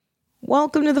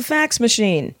Welcome to the Fax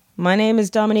Machine. My name is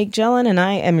Dominique Jellin, and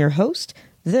I am your host.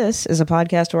 This is a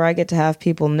podcast where I get to have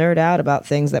people nerd out about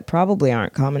things that probably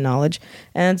aren't common knowledge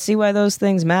and see why those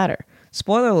things matter.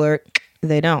 Spoiler alert,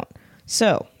 they don't.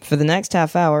 So, for the next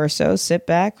half hour or so, sit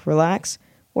back, relax.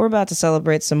 We're about to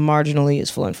celebrate some marginally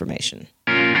useful information.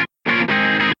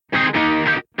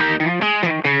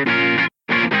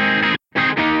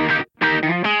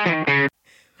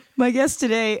 My guest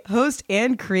today, host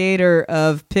and creator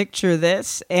of Picture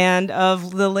This and of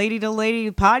the Lady to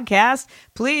Lady podcast.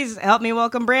 Please help me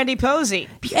welcome Brandie Posey.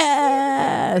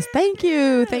 Yes, thank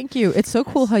you. It's so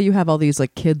cool how you have all these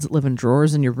like kids that live in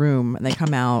drawers in your room and they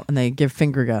come out and they give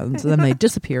finger guns and then they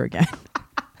disappear again.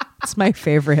 It's my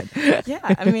favorite. Yeah,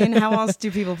 I mean, how else do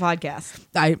people podcast?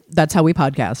 That's how we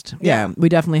podcast. Yeah, we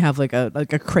definitely have like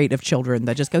a crate of children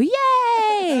that just go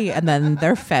yay, and then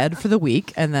they're fed for the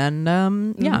week, and then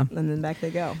and then back they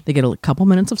go. They get a couple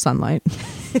minutes of sunlight.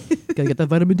 Gotta get that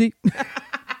vitamin D.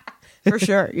 For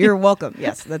sure. You're welcome.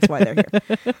 Yes, that's why they're here.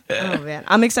 Oh, man.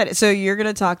 I'm excited. So you're going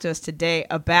to talk to us today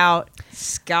about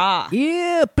ska.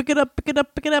 Yeah, pick it up,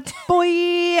 boy.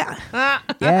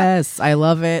 Yes, I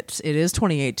love it. It is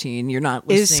 2018. You're not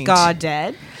listening. Is ska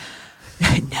dead?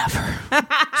 Never.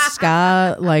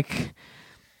 Ska,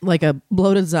 like a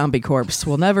bloated zombie corpse,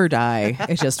 will never die.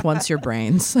 It just wants your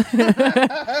brains.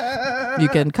 You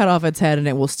can cut off its head and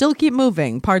it will still keep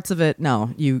moving. Parts of it, no.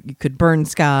 You could burn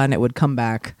ska and it would come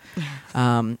back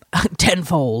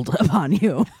tenfold upon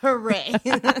you. Hooray.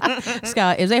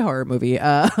 Ska is a horror movie,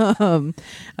 and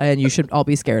you should all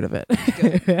be scared of it.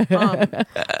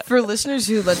 For listeners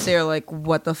who, let's say, are like,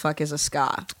 what the fuck is a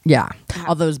ska? Yeah.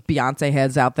 All those Beyonce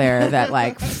heads out there that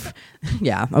like...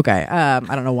 Yeah, okay. I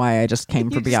don't know why I just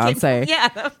came for Beyonce.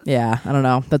 Yeah, I don't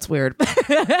know. That's weird.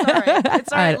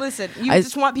 It's all right. Listen, you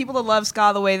just want people to love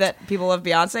ska the way that people love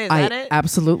Beyonce? Is that it?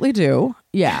 Absolutely do.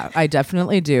 Yeah, I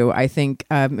definitely do. I think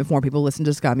if more people listen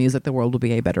to ska music, the world will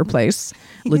be a better place,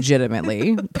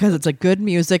 legitimately, because it's a good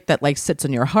music that like sits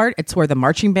in your heart. It's where the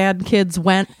marching band kids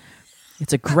went.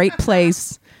 It's a great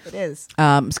place. It is.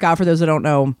 Ska, for those that don't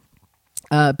know,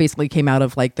 basically came out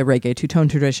of like the reggae two-tone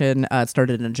tradition. It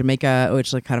started in Jamaica,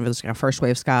 which like kind of was like a first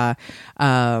wave ska,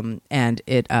 and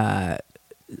it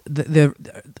the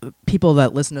people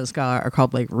that listen to ska are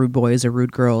called like rude boys or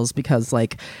rude girls, because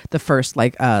like the first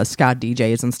like ska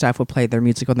DJs and stuff would play their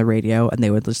music on the radio and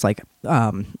they would just like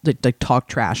talk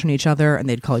trash on each other and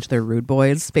they'd call each other rude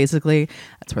boys. Basically,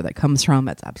 that's where that comes from.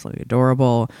 That's absolutely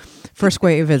adorable. First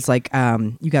wave is like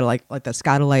you got like the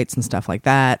Scatolites and stuff like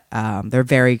that. They're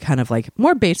very kind of like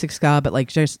more basic ska, but like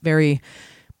just very.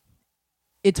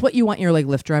 It's what you want your like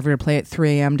Lyft driver to play at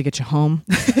 3 a.m. to get you home.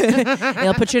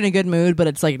 It'll put you in a good mood, but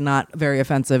it's like not very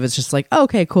offensive. It's just like, oh,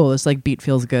 okay, cool. This like beat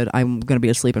feels good. I'm going to be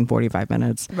asleep in 45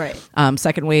 minutes. Right.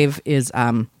 Second wave is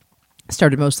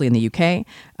started mostly in the UK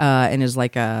and is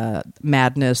like a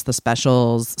Madness, the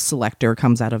Specials, Selector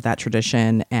comes out of that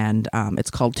tradition, and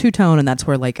it's called two-tone, and that's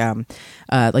where like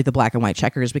the black and white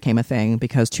checkers became a thing,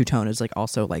 because two-tone is like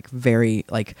also like very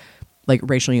like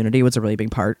racial unity was a really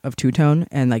big part of two-tone,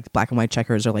 and like black and white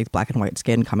checkers are like black and white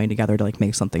skin coming together to like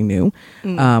make something new,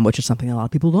 which is something a lot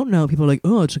of people don't know. People are like,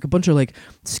 oh, it's like a bunch of like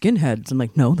skinheads. I'm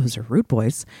like, no, those are rude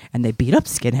boys and they beat up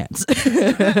skinheads.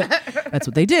 That's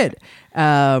what they did.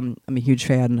 I'm a huge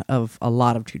fan of a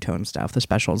lot of two-tone stuff. The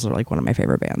Specials are like one of my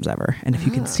favorite bands ever, and if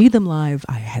you can see them live,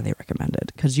 I highly recommend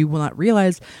it, because you will not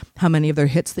realize how many of their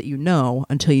hits that you know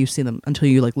until you see them, until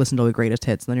you like listen to the greatest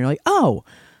hits, and then you're like, oh,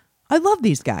 I love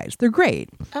these guys. They're great.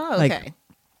 Oh, okay. Like,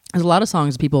 there's a lot of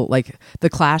songs people like. The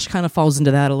Clash kind of falls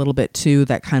into that a little bit too.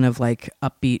 That kind of like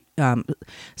upbeat.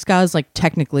 Ska is like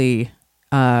technically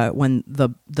when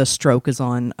the stroke is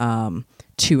on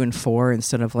 2 and 4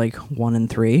 instead of like 1 and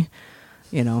 3.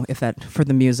 You know, if that, for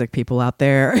the music people out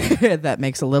there, that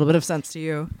makes a little bit of sense to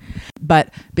you.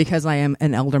 But because I am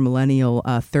an elder millennial,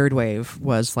 third wave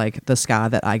was like the ska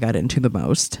that I got into the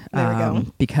most. There we go.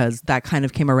 Because that kind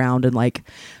of came around in like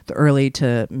the early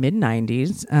to mid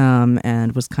 90s,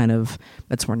 and was kind of,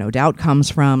 that's where No Doubt comes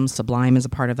from. Sublime is a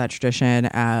part of that tradition.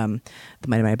 The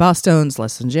Mighty Mighty Bosstones,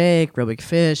 Less Than Jake, Real Big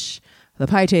Fish, The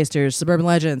Pie Tasters, Suburban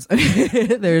Legends.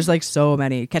 There's like so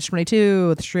many.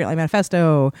 Catch-22, The Streetlight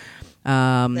Manifesto.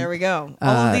 There we go. All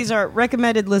of these are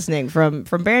recommended listening from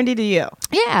Brandie to you.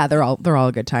 Yeah, they're all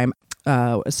a good time.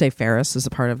 Say Ferris is a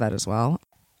part of that as well.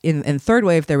 In third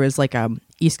wave, there was like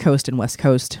East Coast and West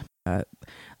Coast.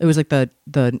 It was like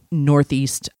the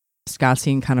Northeast ska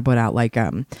scene kind of put out like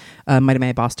Mighty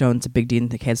Mighty Boss Tones, Big D and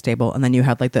the Kids Table, and then you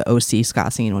had like the OC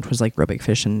ska scene, which was like Real Big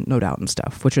Fish and No Doubt and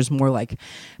stuff, which was more like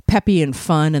peppy and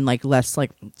fun and like less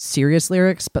like serious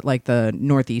lyrics. But like the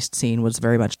Northeast scene was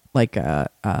very much like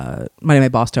Mighty Mighty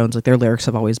Boss Tones. Like their lyrics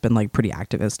have always been like pretty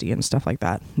activisty and stuff like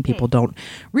that. And people don't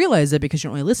realize it because you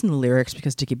don't really listen to the lyrics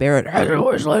because Dickie Barrett has a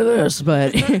voice like this,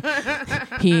 but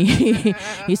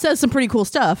he says some pretty cool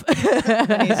stuff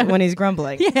when he's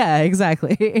grumbling. Yeah,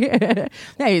 exactly.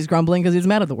 Yeah, he's grumbling because he's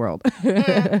mad at the world.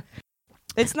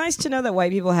 It's nice to know that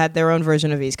white people had their own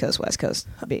version of East Coast, West Coast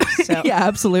beef. So. Yeah,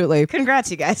 absolutely. Congrats,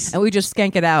 you guys. And we just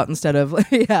skank it out instead of,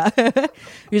 yeah.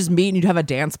 You just meet and you'd have a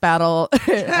dance battle.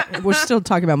 We're still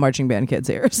talking about marching band kids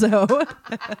here, so.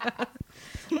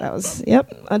 That was,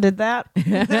 yep, I did that.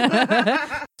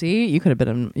 See, you could have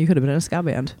been in a ska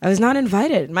band. I was not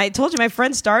invited. I told you my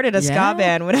friend started a ska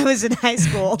band when I was in high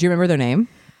school. Do you remember their name?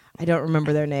 I don't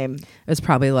remember their name. It's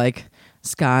probably like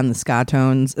ska and the ska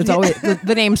tones. It's always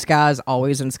the name ska is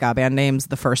always in ska band names.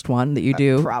 The first one that you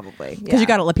do, probably because you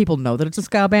got to let people know that it's a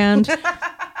ska band,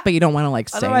 but you don't want to like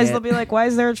say otherwise it. They'll be like, "Why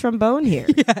is there a trombone here?"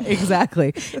 Yeah,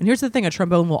 exactly. And here's the thing: a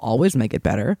trombone will always make it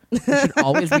better. There should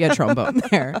always be a trombone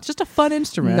there. It's just a fun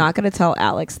instrument. I'm not going to tell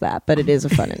Alex that, but it is a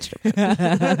fun instrument.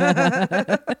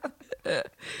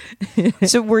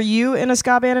 So were you in a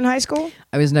ska band in high school?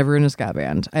 I was never in a ska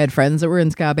band. I had friends that were in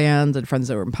ska bands and friends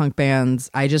that were in punk bands.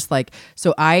 I just like,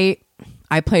 so I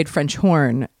played French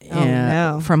horn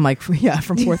from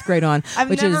fourth grade on. I've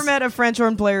never met a French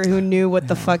horn player who knew what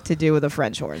the fuck to do with a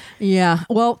French horn. Yeah.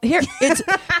 Well, here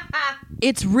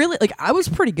it's really like I was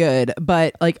pretty good,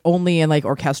 but like only in like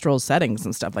orchestral settings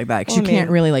and stuff like that. Because you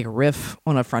can't really like riff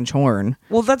on a French horn.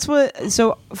 Well, that's what.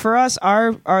 So for us,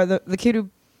 the kid who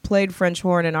played French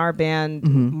horn in our band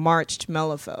marched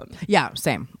mellophone. Yeah,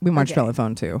 same. We marched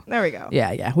mellophone too. There we go.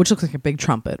 Yeah, which looks like a big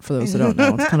trumpet for those that don't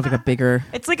know. It's kind of like a bigger.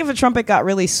 It's like if a trumpet got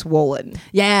really swollen.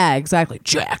 Yeah, exactly.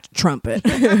 Jacked trumpet.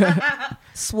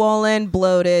 Swollen,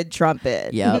 bloated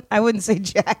trumpet. Yep. I wouldn't say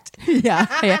jacked.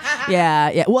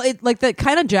 Yeah. Well, it like the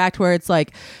kind of jacked where it's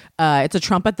like it's a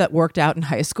trumpet that worked out in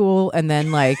high school and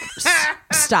then like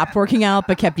stopped working out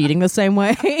but kept eating the same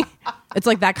way. It's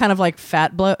like that kind of like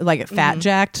fat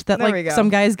jacked that there like some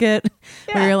guys get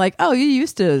where you're like, oh, you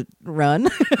used to run.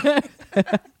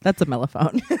 That's a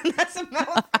mellophone. That's a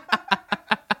mellophone.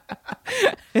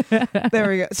 There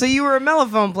we go. So you were a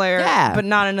mellophone player, but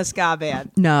not in a ska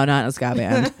band. No, not in a ska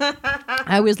band.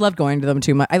 I always loved going to them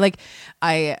too much.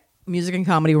 Music and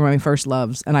comedy were my first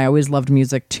loves, and I always loved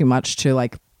music too much to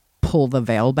like pull the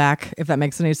veil back, if that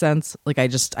makes any sense. Like I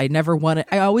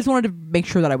always wanted to make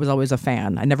sure that I was always a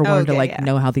fan. I never wanted to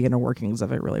know how the inner workings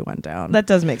of it really went down. That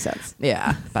does make sense.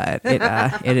 Yeah, but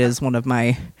it is one of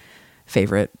my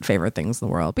favorite things in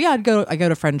the world. But yeah, I go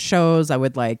to friends' shows. I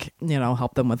would like,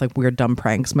 help them with like weird dumb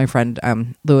pranks. My friend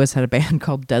Lewis had a band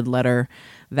called Dead Letter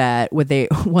that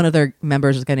one of their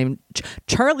members was a guy named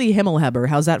Charlie Himmelheber.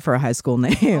 How's that for a high school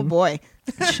name? Oh boy.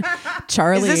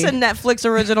 Charlie. Is this a Netflix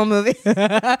original movie?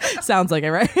 Sounds like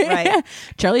it, right? Right.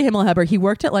 Charlie Himmelheber, he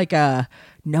worked at like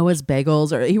Noah's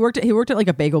Bagels, or he worked at like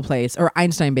a bagel place, or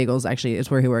Einstein Bagels actually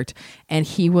is where he worked. And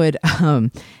he would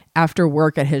after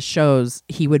work at his shows,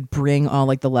 he would bring all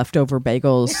like the leftover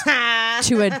bagels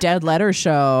to a Dead Letter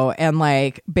show, and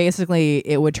like basically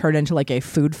it would turn into like a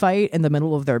food fight in the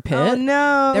middle of their pit. Oh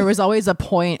no. There was always a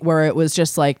point where it was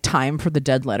just like time for the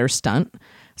Dead Letter stunt.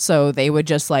 So they would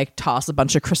just like toss a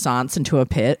bunch of croissants into a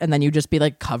pit, and then you just be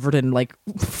like covered in like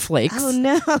flakes. Oh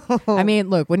no. I mean,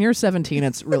 look, when you're 17,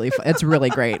 it's really it's really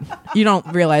great. You don't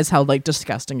realize how like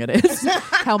disgusting it is.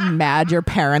 How mad your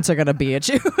parents are going to be at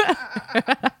you.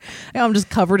 I'm just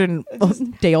covered in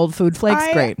day old food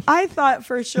flakes. Great. I thought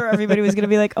for sure everybody was going to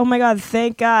be like, oh my God,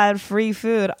 thank God, free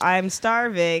food. I'm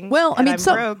starving. Well, I mean, I'm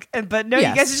broke. But no, yes.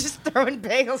 You guys are just throwing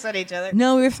bagels at each other.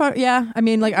 No, yeah. I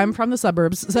mean, like I'm from the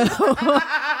suburbs, so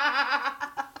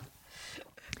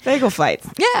bagel fights.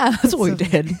 Yeah, that's what we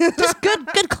did. Just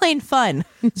good, clean fun.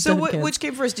 So which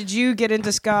came first? Did you get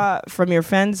into ska from your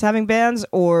friends having bands,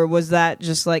 or was that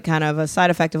just like kind of a side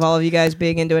effect of all of you guys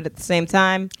being into it at the same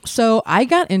time? So I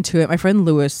got into it. My friend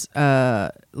Lewis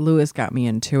got me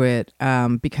into it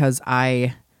because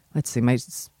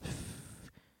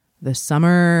the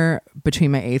summer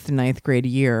between my 8th and 9th grade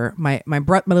year. My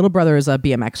little brother is a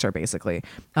BMXer, basically.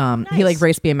 Nice. He like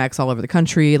raced BMX all over the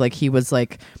country. Like he was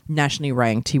like nationally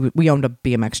ranked. We owned a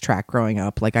BMX track growing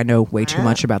up. Like I know way too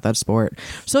much about that sport.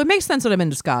 So it makes sense that I'm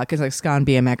into ska, because like ska and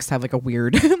BMX have like a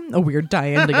weird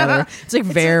tie-in together. It's like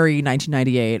very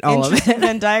 1998. All of it. Interesting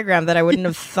Venn diagram that I wouldn't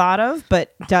have thought of,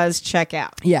 but does check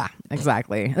out. Yeah,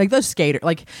 exactly. Like those skater,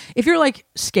 like if you're like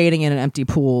skating in an empty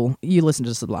pool, you listen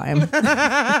to Sublime.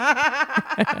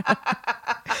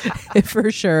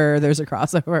 For sure, there's a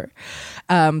crossover.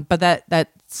 But that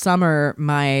summer,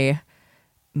 my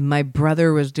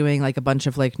brother was doing like a bunch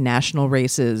of like national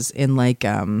races in like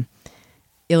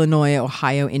Illinois,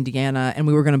 Ohio, Indiana, and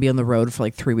we were going to be on the road for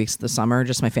like 3 weeks of the summer,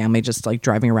 just my family, just like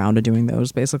driving around and doing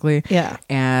those basically. Yeah.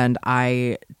 And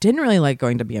I didn't really like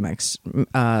going to BMX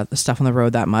stuff on the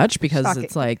road that much, because Shocking.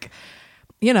 it's like,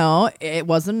 you know, it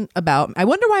wasn't about, I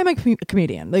wonder why I'm a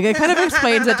comedian. Like it kind of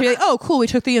explains it to me, like, oh cool, we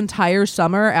took the entire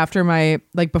summer after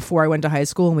before I went to high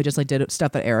school, and we just like did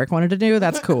stuff that Eric wanted to do.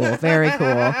 That's cool. Very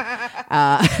cool.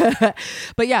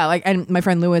 But yeah, like, and my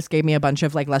friend Lewis gave me a bunch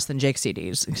of like Less Than Jake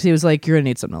CDs, because he was like, you're gonna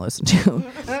need something to listen to.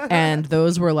 And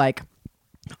those were like,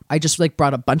 I just like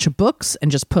brought a bunch of books and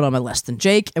just put on my Less Than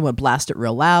Jake and would blast it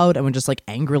real loud and would just like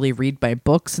angrily read my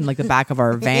books in like the back of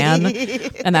our van.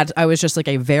 And that I was just like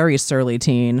a very surly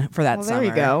teen for that summer. There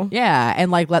you go. Yeah.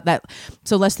 And like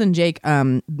so Less Than Jake,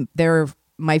 they're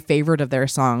my favorite of their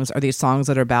songs are these songs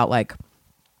that are about like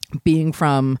being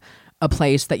from a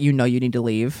place that you know you need to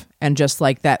leave, and just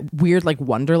like that weird like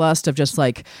wanderlust of just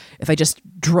like, if I just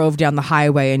drove down the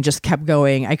highway and just kept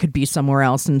going, I could be somewhere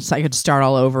else and so I could start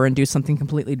all over and do something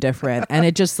completely different. And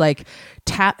it just like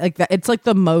like that, it's like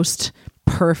the most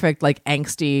perfect like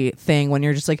angsty thing when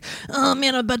you're just like, oh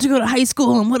man, I'm about to go to high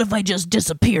school, and what if I just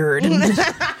disappeared, and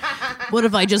what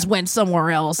if I just went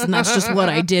somewhere else, and that's just what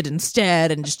I did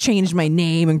instead, and just changed my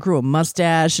name and grew a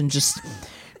mustache and just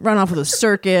run off with a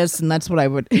circus, and that's what I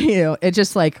would, you know. It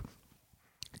just like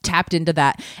tapped into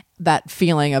that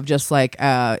feeling of just like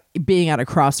being at a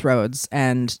crossroads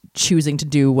and choosing to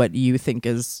do what you think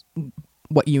is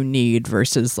what you need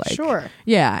versus like, sure.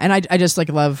 Yeah. And I just like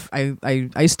love,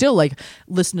 I still like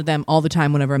listen to them all the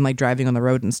time whenever I'm like driving on the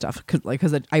road and stuff,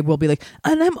 because I will be like,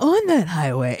 and I'm on that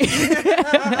highway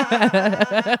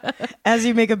As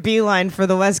you make a beeline for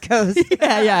the West Coast.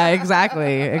 yeah,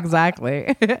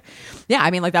 exactly. Yeah,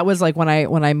 I mean, like that was like when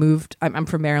I moved. I'm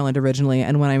from Maryland originally,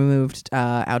 and when I moved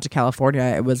out to California,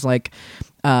 it was like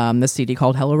the CD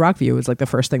called Hello Rockview was like the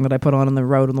first thing that I put on the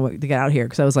road on the way to get out here,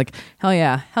 because I was like, hell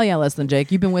yeah, Less Than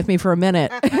Jake, you've been with me for a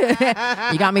minute.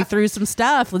 You got me through some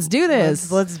stuff. Let's do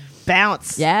this. Let's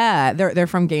bounce. Yeah, they're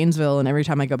from Gainesville, and every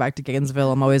time I go back to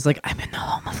Gainesville, I'm always like, I'm in the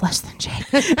home of Less Than Jake.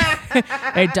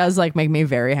 It does like make me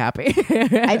very happy.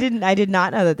 I did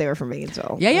not know that they were from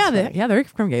Gainesville. They're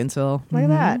from Gainesville. Look at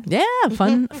that. Yeah,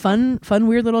 fun,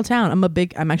 weird little town.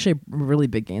 I'm actually a really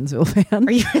big Gainesville fan.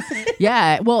 Are you?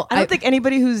 Yeah, well, I don't think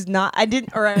anybody who's not. I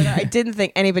didn't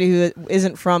think anybody who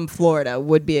isn't from Florida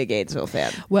would be a Gainesville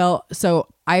fan. Well, so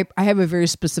I have a very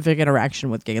specific interaction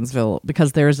with Gainesville,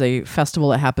 because there's a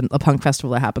punk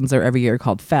festival that happens there every year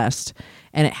called Fest,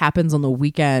 and it happens on the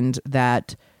weekend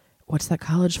that. What's that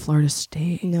college? Florida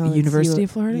State? No, University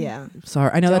of Florida? Yeah. Sorry.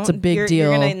 I know that's a big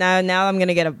deal. Now I'm going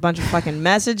to get a bunch of fucking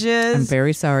messages. I'm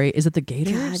very sorry. Is it the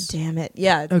Gators? God damn it.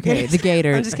 Yeah. Okay, the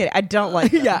Gators. I'm just kidding. I don't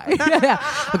like them. Yeah.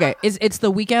 Okay. It's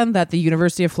the weekend that the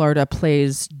University of Florida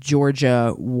plays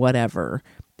Georgia whatever.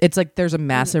 It's like there's a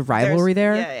massive rivalry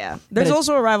there. Yeah. There's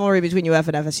also a rivalry between UF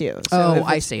and FSU. So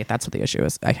I see. That's what the issue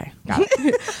is. Okay, got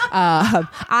it.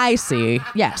 I see.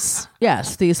 Yes.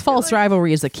 These false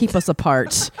rivalries that keep us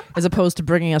apart, as opposed to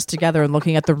bringing us together and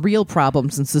looking at the real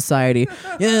problems in society.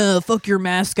 Yeah, fuck your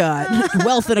mascot.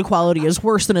 Wealth inequality is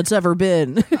worse than it's ever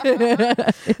been.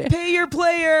 Pay your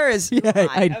players.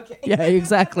 Yeah,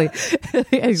 exactly.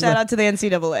 Shout out to the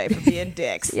NCAA for being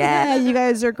dicks. Yeah, you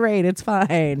guys are great. It's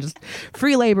fine. Just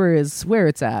free labor is where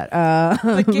it's at.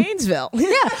 But Gainesville.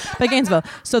 But Gainesville.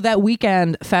 So that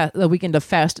weekend, the weekend of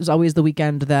Fest is always the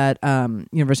weekend that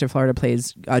University of Florida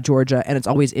plays Georgia, and it's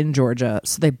always in Georgia.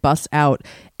 So they bus out.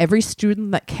 Every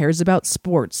student that cares about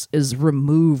sports is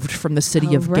removed from the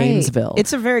city of Gainesville.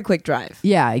 It's a very quick drive.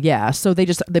 Yeah. So they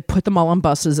put them all on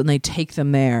buses and they take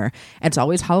them there. And it's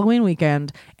always Halloween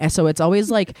weekend. And so it's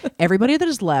always like everybody that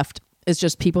is left is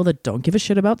just people that don't give a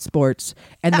shit about sports,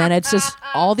 and then it's just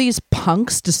all these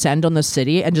punks descend on the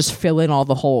city and just fill in all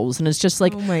the holes, and it's just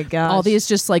like, oh my gosh, all these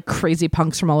just like crazy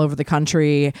punks from all over the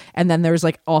country, and then there's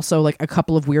like also like a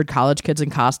couple of weird college kids in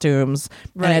costumes,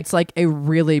 right. And it's like a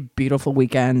really beautiful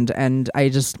weekend, and I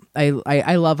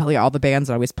love all the bands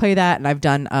that always play that, and I've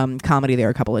done comedy there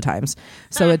a couple of times,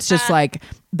 so it's just like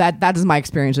that is my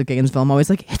experience with Gainesville. I'm always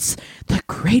like, it's the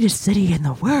greatest city in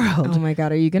the world. Oh my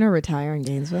God, are you gonna retire in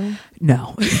Gainesville?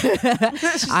 No.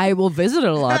 I will visit it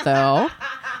a lot though.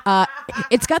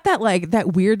 It's got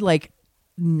that weird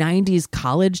 90s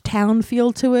college town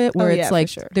feel to it, where it's like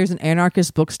sure. There's an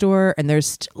anarchist bookstore and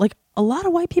there's a lot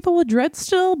of white people with dreads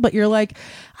still, but you're like,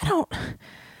 I don't.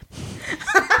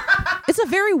 It's a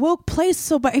very woke place,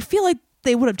 but I feel like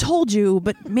they would have told you,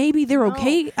 but maybe they're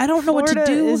okay. I don't know what to do.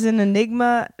 Florida is an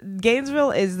enigma.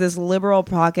 Gainesville is this liberal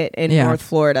pocket in North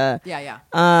Florida. Yeah.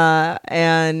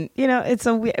 And it's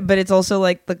but it's also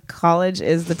like the college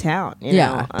is the town. You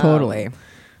know? Totally.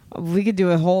 We could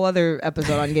do a whole other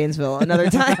episode on Gainesville another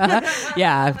time.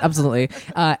 Yeah, absolutely.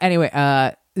 Anyway,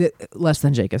 Less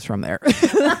Than Jake is from there.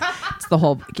 It's the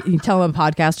whole. Can you tell I'm a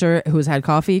podcaster who's had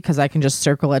coffee? Because I can just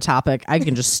circle a topic. I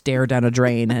can just stare down a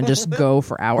drain and just go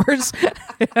for hours.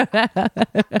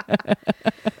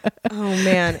 Oh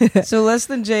man! So Less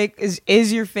Than Jake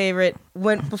is your favorite.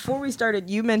 Before we started,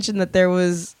 you mentioned that there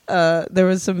was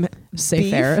some Say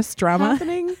Ferris drama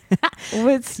happening.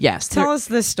 Yes. Tell us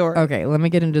this story. Okay, let me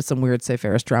get into some weird Say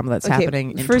Ferris drama that's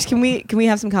happening. First, can we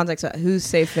have some context about who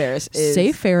Say Ferris is?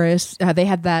 Say Ferris. They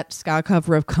had that ska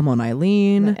cover of "Come On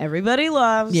Eileen" that everybody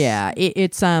loves. Yeah,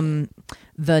 it's the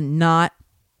not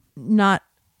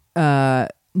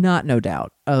no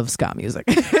doubt of ska music.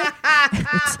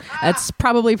 That's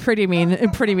probably pretty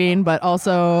mean, but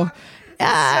also so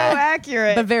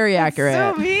accurate, but very accurate.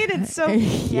 It's so mean. It's so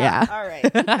yeah. All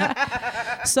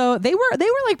right. So they were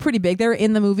pretty big. They were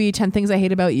in the movie 10 Things I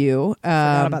Hate About You.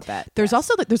 Forgot about that. There's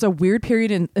also there's a weird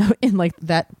period in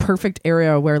that perfect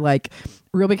area where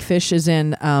Real Big Fish is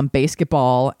in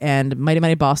Basketball, and Mighty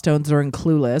Mighty Boss Tones are in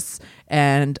Clueless,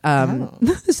 and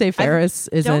Say Ferris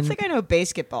is in. I don't think I know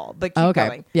Basketball, but keep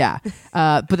going. Yeah,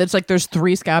 but it's there's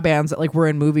 3 ska bands that were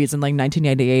in movies in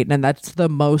 1998, and that's the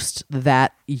most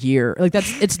that year.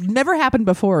 It's never happened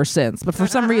before or since, but for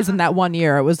some reason that one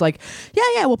year it was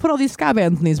yeah, we'll put all these ska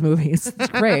bands in these movies. It's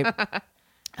great.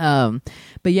 But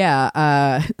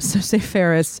yeah, so Say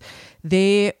Ferris,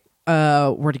 they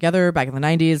were together back in the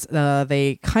 90s.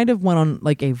 They kind of went on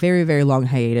a very, very long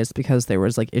hiatus because there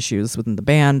was issues within the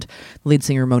band. The lead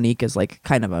singer Monique is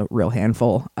kind of a real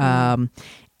handful.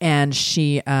 And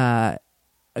she a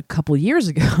couple years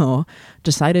ago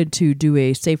decided to do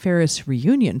a Say Ferris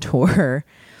reunion tour.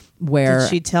 Where did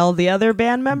she tell the other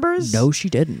band members? No, she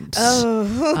didn't.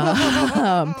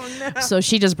 No. So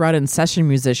she just brought in session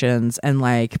musicians and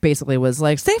basically was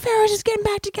Say Ferris is getting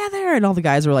back together, and all the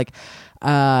guys were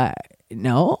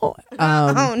no.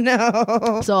 Oh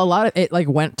no. So a lot of it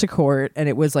went to court, and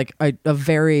it was a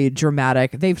very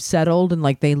dramatic. They've settled and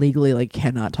they legally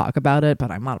cannot talk about it,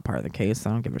 but I'm not a part of the case, so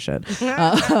I don't give a shit.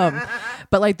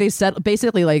 But they said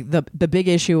basically the big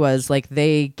issue was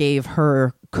they gave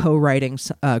her co-writing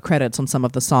credits on some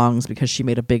of the songs because she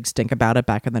made a big stink about it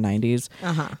back in the 90s.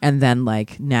 And then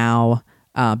now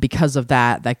because of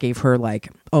that gave her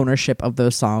ownership of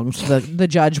those songs. The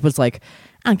judge was I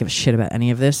don't give a shit about any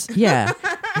of this. Yeah.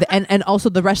 and also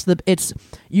the rest of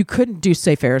you couldn't do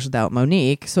Say Ferris without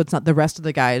Monique, so it's not the rest of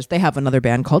the guys. They have another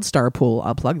band called Starpool.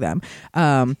 I'll plug them.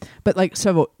 But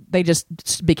so they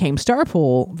just became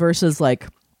Starpool versus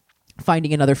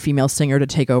finding another female singer to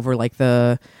take over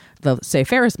the Say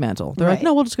Ferris mantle. They're right.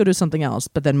 No, we'll just go do something else.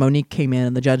 But then Monique came in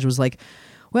and the judge was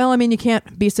well, I mean, you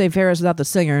can't be Say Ferris without the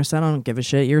singer, so I don't give a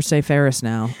shit. You're Say Ferris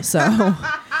now. So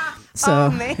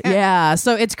oh, man. Yeah,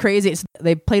 so it's crazy.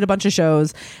 They played a bunch of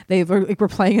shows. They were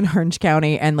playing in Orange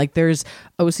County, and there's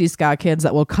OC ska kids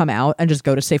that will come out and just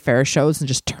go to Say Ferris shows and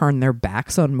just turn their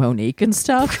backs on Monique and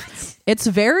stuff. It's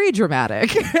very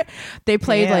dramatic. They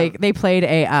played they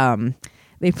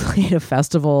played a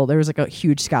festival. There was a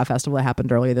huge ska festival that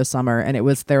happened earlier this summer, and it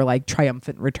was their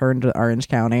triumphant return to Orange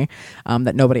County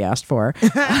that nobody asked for.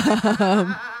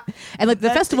 And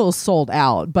the festival sold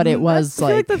out, but it was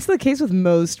I feel that's the case with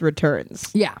most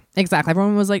returns. Yeah, exactly.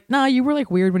 Everyone was nah, you were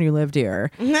weird when you lived here.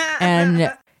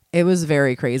 And it was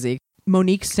very crazy.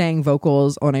 Monique sang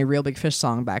vocals on a Real Big Fish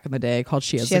song back in the day called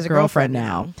She Has a Girlfriend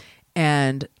Now.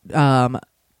 And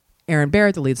Aaron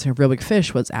Barrett, the lead singer of Real Big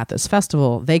Fish, was at this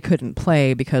festival. They couldn't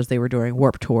play because they were doing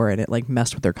Warped Tour, and it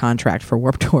messed with their contract for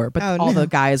Warped Tour. But all the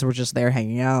guys were just there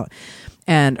hanging out.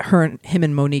 And him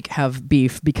and Monique have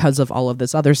beef because of all of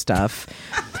this other stuff.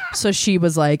 So she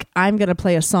was I'm going to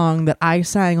play a song that I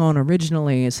sang on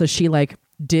originally. So she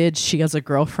she has a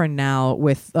girlfriend now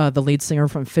with the lead singer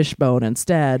from Fishbone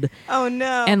instead. Oh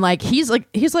no. And like he's like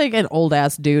an old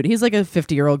ass dude. He's like a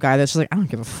 50-year-old guy that's just like, I don't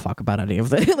give a fuck about any of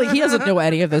this. Like he doesn't know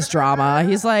any of this drama.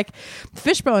 He's like,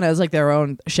 Fishbone has like their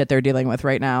own shit they're dealing with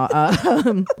right now,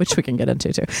 which we can get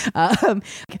into too.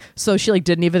 So she like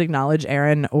didn't even acknowledge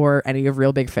Aaron or any of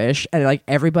Real Big Fish, and like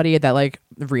everybody that like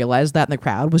realized that in the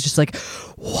crowd was just like,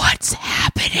 what's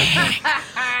happening?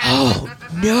 Oh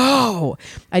no.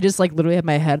 I just like literally had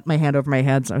my hand over my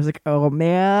head, so I was like, oh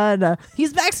man,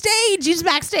 he's backstage,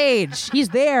 he's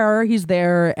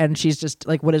there, and she's just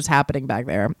like, what is happening back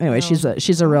there? Anyway, she's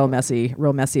a real messy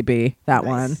bee, that nice.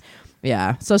 One.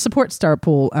 Yeah, so support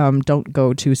Starpool. Don't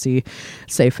go to see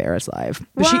Say Ferris live.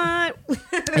 What?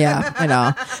 Yeah, I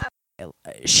know.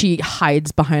 She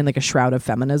hides behind like a shroud of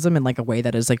feminism in like a way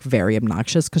that is like very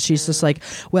obnoxious, because she's just like,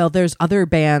 well, there's other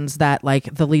bands that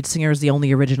like the lead singer is the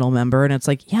only original member, and it's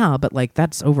like, yeah, but like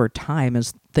that's over time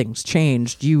as things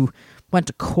changed. You went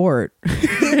to court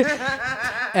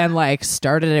and like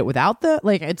started it without the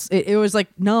like it was like,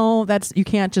 no, that's, you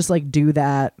can't just like do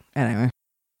that. Anyway,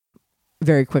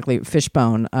 very quickly,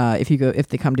 Fishbone, if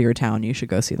they come to your town, you should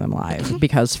go see them live,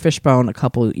 because Fishbone a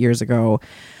couple years ago,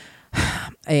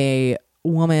 a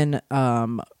woman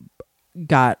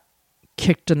got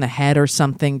kicked in the head or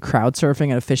something crowd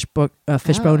surfing at a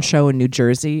Fishbone show in New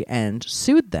Jersey, and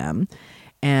sued them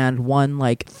and won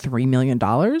like $3 million.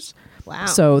 Wow.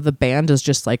 So the band is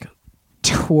just like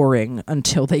touring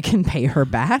until they can pay her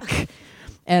back.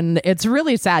 And it's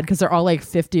really sad because they're all like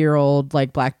 50-year-old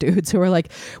like black dudes who are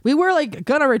like, we were like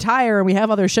gonna retire and we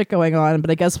have other shit going on, but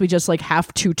I guess we just like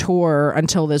have to tour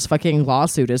until this fucking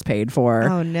lawsuit is paid for.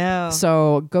 Oh no.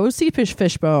 So go see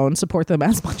Fishbone, support them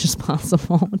as much as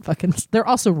possible. And fucking, they're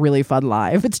also really fun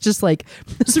live. It's just like,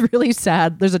 it's really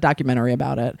sad. There's a documentary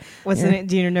about it. What's in it?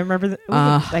 Do you remember?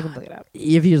 I can look it up.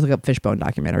 If you look up Fishbone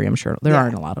documentary, I'm sure there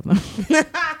aren't a lot of them.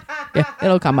 Yeah,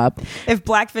 it'll come up. If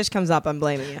Blackfish comes up, I'm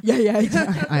blaming you. Yeah.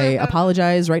 I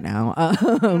apologize right now.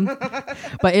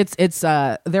 But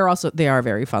they are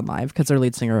very fun live, because their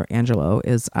lead singer Angelo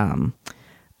is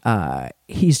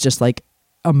he's just like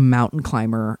a mountain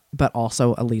climber, but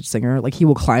also a lead singer. Like he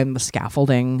will climb the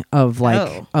scaffolding of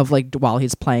while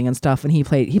he's playing and stuff. And he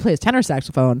plays tenor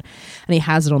saxophone, and he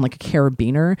has it on like a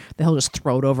carabiner that he'll just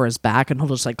throw it over his back, and he'll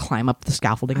just like climb up the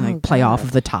scaffolding and like play off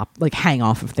of the top, like hang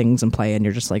off of things and play. And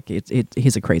you're just like,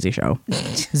 he's a crazy show.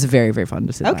 It's very, very fun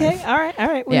to see. Okay. Live. All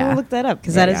right. We'll look that up,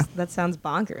 because that sounds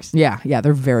bonkers. Yeah.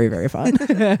 They're very, very fun.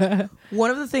 One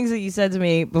of the things that you said to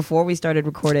me before we started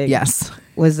recording, yes,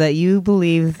 was that you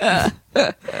believe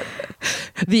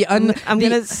I'm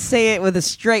gonna say it with a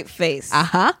straight face.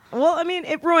 Well, I mean,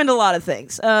 it ruined a lot of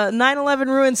things. 9/11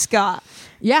 ruined ska.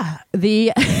 Yeah,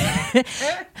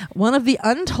 one of the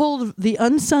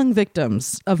unsung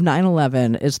victims of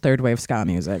 9/11 is third wave ska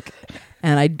music.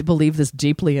 And I believe this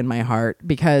deeply in my heart,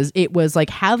 because it was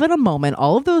like having a moment.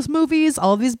 All of those movies,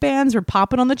 all of these bands were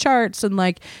popping on the charts, and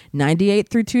like 98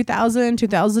 through 2000,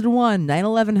 2001,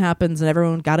 9/11 happens, and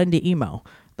everyone got into emo.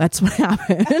 That's what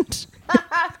happened.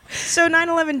 So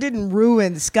 9/11 didn't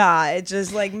ruin ska. It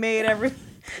just like made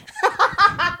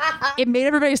it made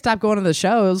everybody stop going to the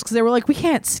shows, because they were like, we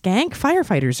can't skank,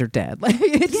 firefighters are dead. Like,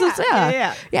 it's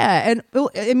yeah. And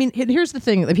I mean, here's the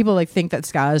thing, that people like think that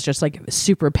ska is just like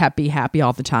super peppy, happy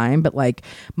all the time, but like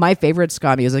my favorite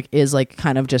ska music is like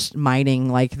kind of just mining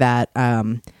like that,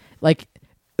 like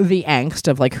the angst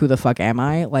of like, who the fuck am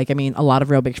I? Like, I mean, a lot of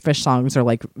Real Big Fish songs are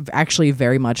like actually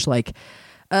very much like,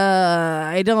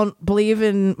 I don't believe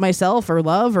in myself or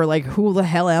love, or like, who the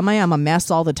hell am I? I'm a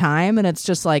mess all the time. And it's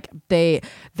just like they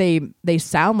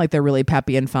sound like they're really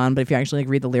peppy and fun, but if you actually like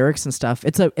read the lyrics and stuff,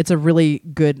 it's a really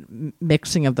good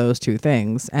mixing of those two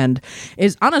things. And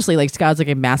is honestly like, ska's like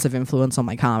a massive influence on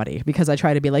my comedy, because I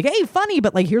try to be like, hey, funny,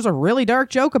 but like, here's a really dark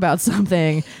joke about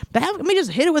something, but let me just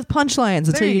hit it with punchlines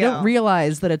until you don't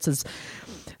realize that it's as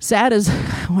sad as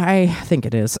I think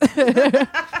it is.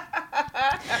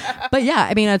 But yeah,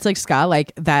 I mean, it's like ska,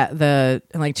 like that.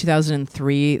 In like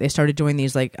 2003, they started doing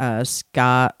these like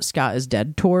ska is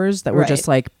dead tours that were just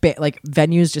like like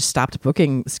venues just stopped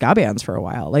booking ska bands for a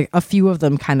while. Like a few of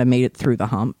them kind of made it through the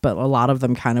hump, but a lot of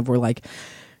them kind of were like,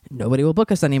 nobody will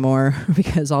book us anymore,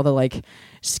 because all the like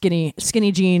skinny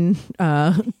jean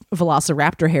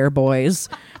Velociraptor hair boys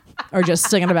are just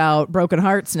singing about broken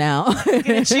hearts now.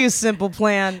 Gonna choose Simple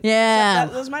Plan. Yeah.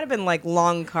 So those might have been like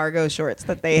long cargo shorts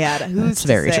that they had. Who's That's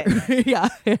very true. Yeah.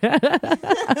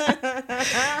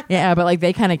 Yeah, but like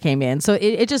they kind of came in. So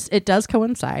it does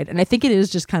coincide. And I think it is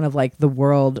just kind of like the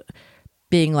world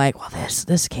being like, well,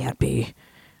 this can't be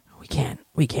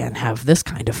we can't have this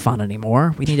kind of fun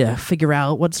anymore. We need to figure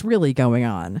out what's really going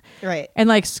on. Right. And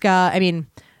like ska, I mean,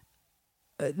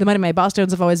 the Mighty Mighty Bosstones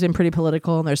have always been pretty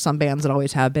political, and there's some bands that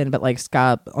always have been, but like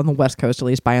ska on the West Coast, at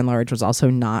least by and large, was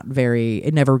also not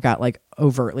it never got like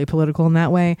overtly political in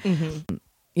that way. Mm-hmm.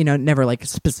 You know, never like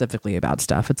specifically about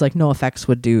stuff. It's like NoFX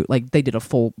would do, like they did a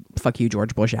full Fuck You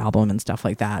George Bush album and stuff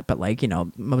like that, but like, you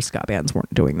know, most ska bands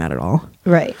weren't doing that at all.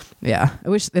 Right. Yeah. I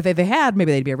wish if they had,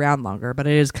 maybe they'd be around longer, but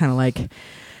it is kind of like,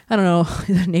 I don't know,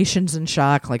 the nation's in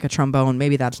shock, like a trombone.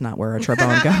 Maybe that's not where a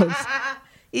trombone goes.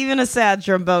 Even a sad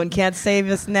trombone can't save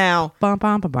us now. Bum,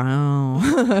 bum, bum,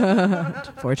 bum.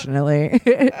 Fortunately.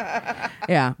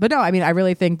 Yeah. But no, I mean, I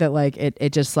really think that like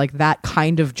it just like that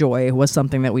kind of joy was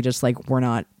something that we just like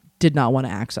did not want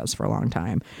to access for a long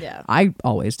time. Yeah. I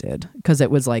always did, because it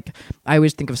was like, I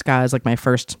always think of ska as like my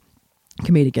first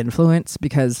comedic influence,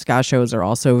 because ska shows are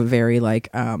also very like,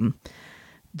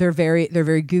 they're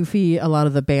very goofy. A lot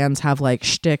of the bands have like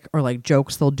shtick or like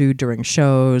jokes they'll do during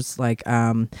shows. Like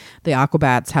the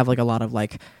Aquabats have like a lot of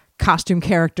like costume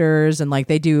characters, and like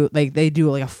they do like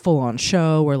a full on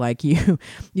show where like you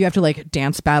have to like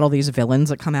dance battle these villains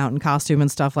that come out in costume and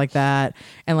stuff like that.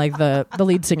 And like the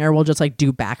lead singer will just like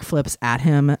do backflips at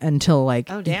him until like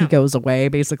he goes away,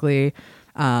 basically.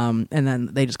 And then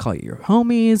they just call you your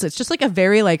homies. It's just like a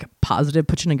very like positive,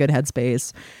 put you in a good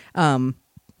headspace.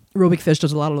 Rubik Fish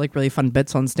does a lot of like really fun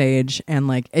bits on stage, and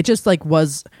like it just like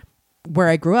was where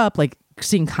I grew up. Like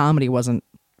seeing comedy wasn't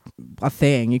a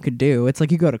thing you could do. It's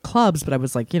like you go to clubs, but I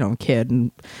was like, you know, a kid, and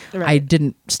I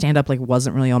didn't stand up, like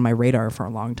wasn't really on my radar for a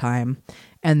long time.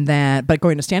 And then, but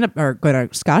going to stand up or going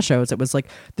to ska shows, it was like,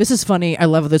 this is funny. I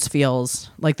love how this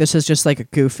feels. Like this is just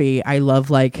like goofy. I love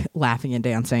like laughing and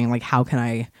dancing. Like how can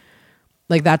I?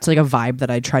 Like that's like a vibe that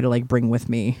I try to like bring with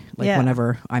me, like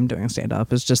whenever I'm doing stand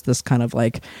up, is just this kind of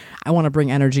like, I want to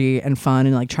bring energy and fun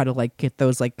and like try to like get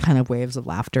those like kind of waves of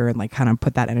laughter and like kind of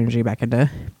put that energy back into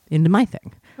my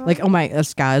thing. Like, oh my,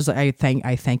 guys, I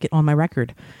thank it on my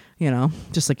record, you know,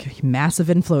 just like massive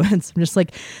influence. I'm just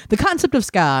like, the concept of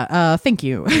ska, thank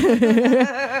you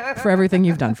for everything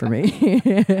you've done for me.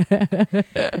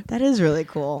 That is really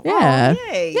cool. Yeah.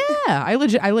 Oh, yay. Yeah. I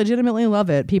legitimately love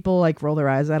it. People like roll their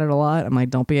eyes at it a lot. I'm like,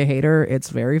 don't be a hater. It's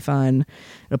very fun.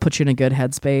 It'll put you in a good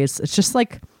headspace. It's just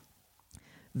like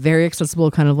very accessible,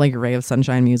 kind of like ray of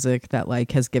sunshine music that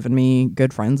like has given me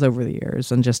good friends over the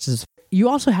years. And just as you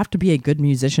also have to be a good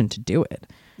musician to do it.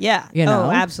 Yeah. You know?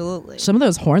 Oh, absolutely. Some of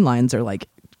those horn lines are like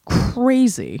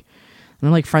crazy. And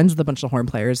I'm like friends with a bunch of horn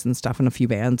players and stuff in a few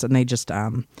bands, and they just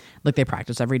like they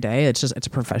practice every day. It's a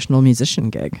professional musician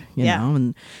gig, you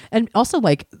know? And also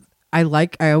like I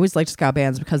always liked ska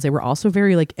bands because they were also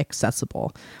very like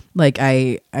accessible. Like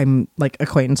I'm like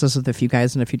acquaintances with a few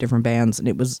guys in a few different bands, and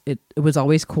it was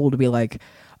always cool to be like,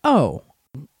 oh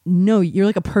no, you're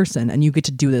like a person and you get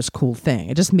to do this cool thing.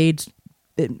 It just made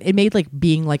it made like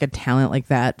being like a talent like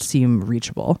that seem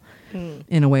reachable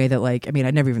in a way that like, I mean,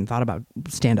 I never even thought about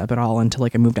stand up at all until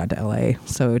like I moved out to LA.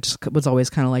 So it just was always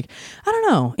kind of like, I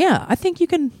don't know. Yeah, I think you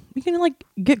can like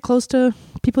get close to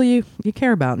people you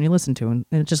care about and you listen to. And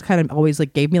it just kind of always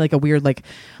like gave me like a weird like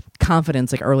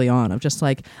confidence like early on of just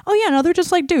like, oh yeah, no, they're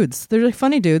just like dudes. They're like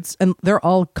funny dudes. And they're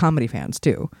all comedy fans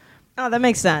too. Oh, that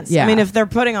makes sense. Yeah. I mean, if they're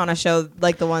putting on a show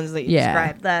like the ones that you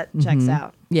described, that checks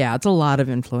out. Yeah, it's a lot of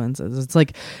influences. It's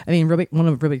like, I mean, one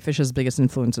of Rubik Fish's biggest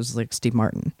influences is like Steve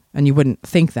Martin. And you wouldn't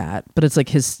think that, but it's like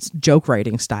his joke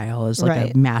writing style is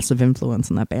like a massive influence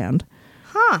in that band.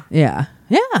 Huh. Yeah.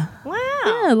 Yeah. Wow.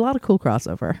 Yeah, a lot of cool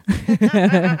crossover.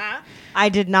 I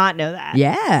did not know that.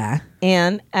 Yeah.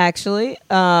 And actually,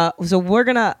 so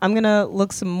I'm gonna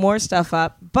look some more stuff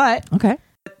up, but okay.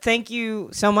 Thank you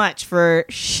so much for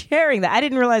sharing that. I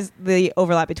didn't realize the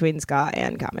overlap between ska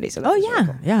and comedy. So really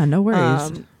cool. Yeah, no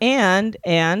worries.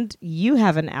 And you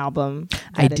have an album.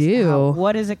 I do.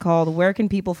 What is it called? Where can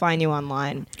people find you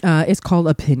online? It's called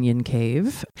Opinion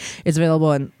Cave. It's available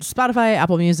on Spotify,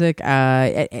 Apple Music,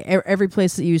 every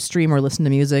place that you stream or listen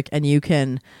to music, and you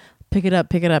can pick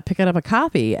up a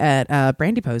copy at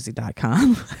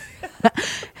brandieposey.com.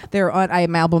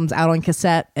 My album's out on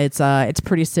cassette. It's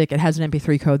pretty sick. It has an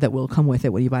MP3 code that will come with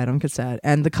it when you buy it on cassette.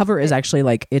 And the cover is actually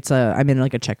like I'm in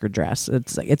like a checkered dress.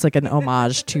 It's like an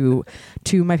homage to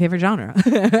my favorite genre.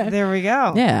 There we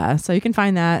go. Yeah, so you can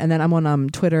find that, and then I'm on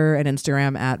Twitter and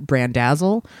Instagram at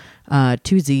Brandazzle,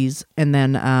 2 Z's, and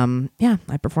then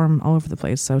I perform all over the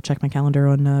place. So check my calendar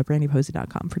on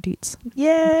brandieposey.com for deets.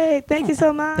 Yay! Thank you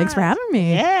so much. Thanks for having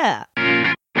me. Yeah.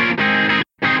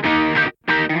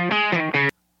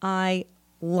 I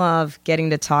love getting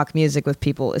to talk music with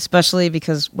people, especially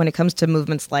because when it comes to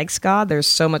movements like ska, there's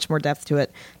so much more depth to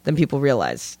it than people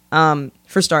realize.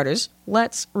 For starters,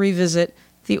 let's revisit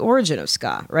the origin of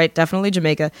ska, right? Definitely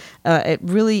Jamaica. It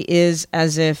really is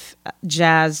as if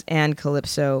jazz and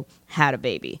calypso had a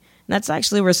baby. And that's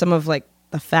actually where some of like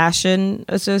the fashion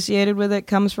associated with it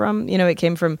comes from. You know, it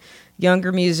came from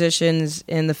younger musicians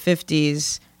in the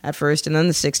 50s at first, and then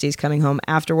the 60s coming home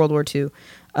after World War II,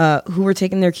 who were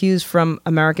taking their cues from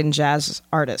American jazz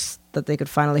artists that they could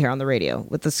finally hear on the radio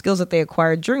with the skills that they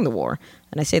acquired during the war.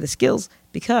 And I say the skills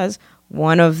because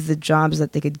one of the jobs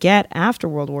that they could get after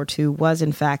World War II was,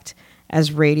 in fact,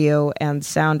 as radio and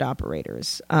sound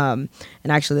operators. And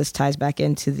actually, this ties back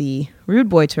into the rude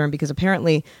boy term because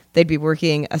apparently they'd be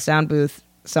working a sound booth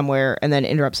somewhere and then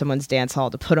interrupt someone's dance hall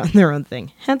to put on their own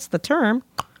thing. Hence the term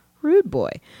rude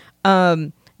boy.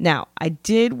 Now, I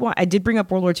did bring up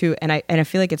World War II, and I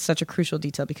feel like it's such a crucial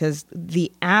detail because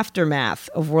the aftermath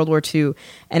of World War II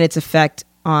and its effect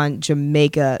on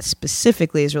Jamaica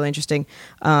specifically is really interesting.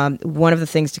 One of the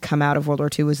things to come out of World War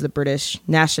II was the British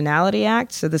Nationality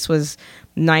Act. So this was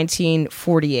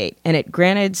 1948, and it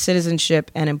granted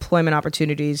citizenship and employment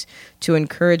opportunities to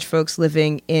encourage folks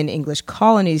living in English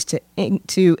colonies to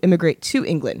immigrate to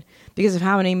England because of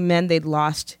how many men they'd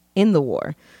lost in the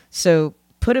war. So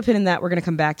put a pin in that. We're going to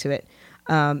come back to it.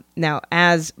 Now,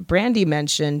 as Brandie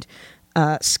mentioned,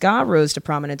 ska rose to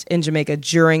prominence in Jamaica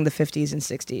during the 50s and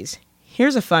 60s.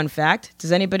 Here's a fun fact.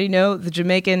 Does anybody know the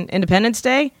Jamaican Independence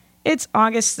Day? It's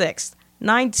August 6th,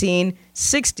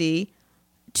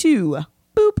 1962.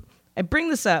 Boop. I bring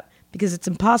this up because it's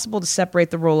impossible to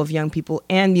separate the role of young people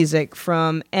and music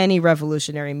from any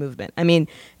revolutionary movement. I mean,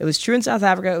 it was true in South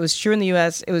Africa, it was true in the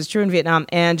US, it was true in Vietnam,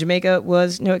 and Jamaica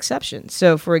was no exception.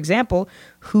 So, for example,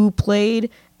 who played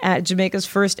at Jamaica's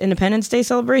first Independence Day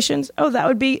celebrations? Oh, that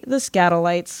would be the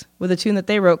Scatolites with a tune that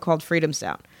they wrote called Freedom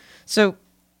Sound. So,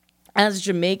 as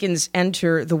Jamaicans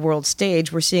enter the world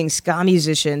stage, we're seeing ska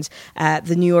musicians at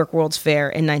the New York World's Fair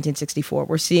in 1964.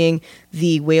 We're seeing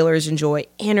the Wailers enjoy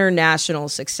international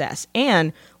success.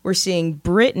 And we're seeing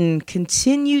Britain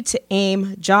continue to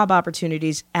aim job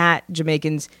opportunities at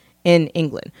Jamaicans in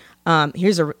England.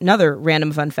 Here's another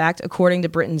random fun fact. According to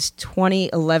Britain's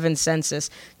 2011 census,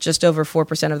 just over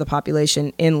 4% of the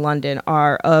population in London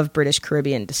are of British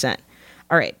Caribbean descent.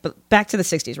 All right, but back to the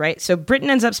 60s, right? So Britain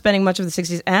ends up spending much of the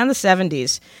 60s and the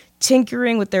 70s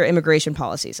tinkering with their immigration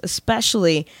policies,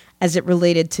 especially as it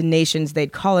related to nations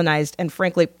they'd colonized and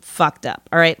frankly fucked up,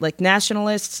 all right? Like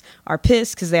nationalists are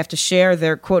pissed because they have to share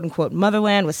their quote-unquote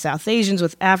motherland with South Asians,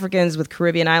 with Africans, with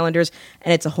Caribbean islanders,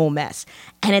 and it's a whole mess.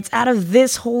 And it's out of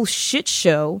this whole shit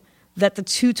show that the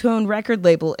two-tone record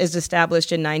label is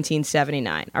established in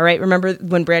 1979. All right, remember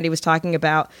when Brandie was talking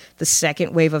about the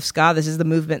second wave of ska? This is the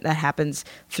movement that happens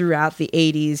throughout the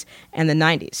 80s and the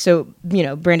 90s. So, you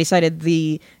know, Brandie cited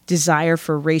the desire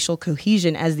for racial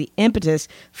cohesion as the impetus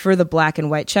for the black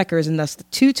and white checkers and thus the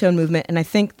two-tone movement. And I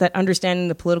think that understanding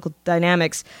the political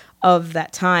dynamics of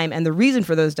that time and the reason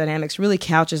for those dynamics really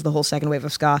couches the whole second wave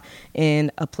of ska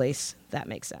in a place that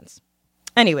makes sense.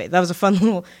 Anyway, that was a fun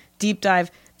little deep dive.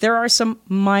 There are some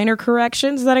minor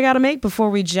corrections that I got to make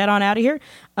before we jet on out of here.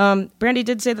 Brandie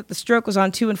did say that the stroke was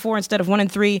on 2 and 4 instead of 1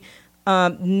 and 3.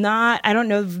 I don't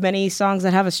know of many songs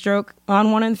that have a stroke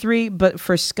on 1 and 3, but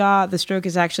for ska, the stroke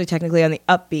is actually technically on the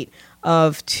upbeat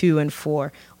of 2 and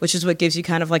 4, which is what gives you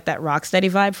kind of like that rocksteady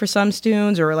vibe for some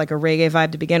tunes or like a reggae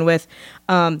vibe to begin with.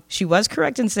 She was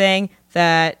correct in saying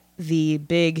that the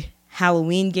big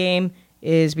Halloween game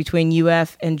is between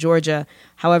UF and Georgia.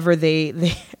 However,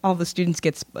 they all the students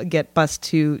get bused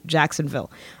to Jacksonville.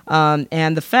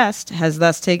 And the fest has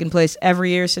thus taken place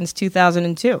every year since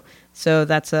 2002. So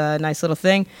that's a nice little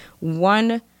thing.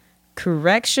 One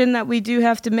correction that we do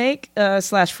have to make, /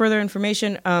 further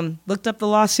information, looked up the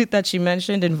lawsuit that she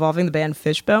mentioned involving the band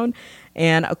Fishbone.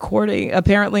 And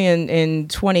apparently in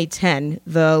 2010,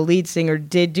 the lead singer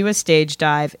did do a stage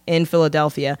dive in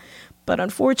Philadelphia. But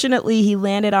unfortunately, he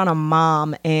landed on a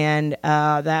mom, and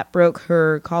that broke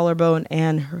her collarbone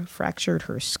and fractured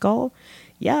her skull.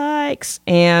 Yikes.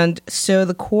 And so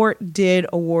the court did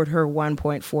award her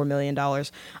 $1.4 million.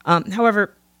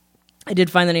 However, I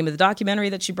did find the name of the documentary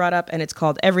that she brought up, and it's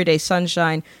called Everyday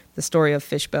Sunshine, The Story of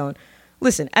Fishbone.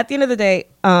 Listen, at the end of the day,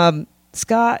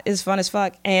 ska is fun as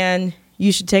fuck, and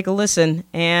you should take a listen.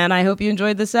 And I hope you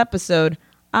enjoyed this episode.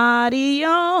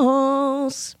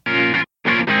 Adios.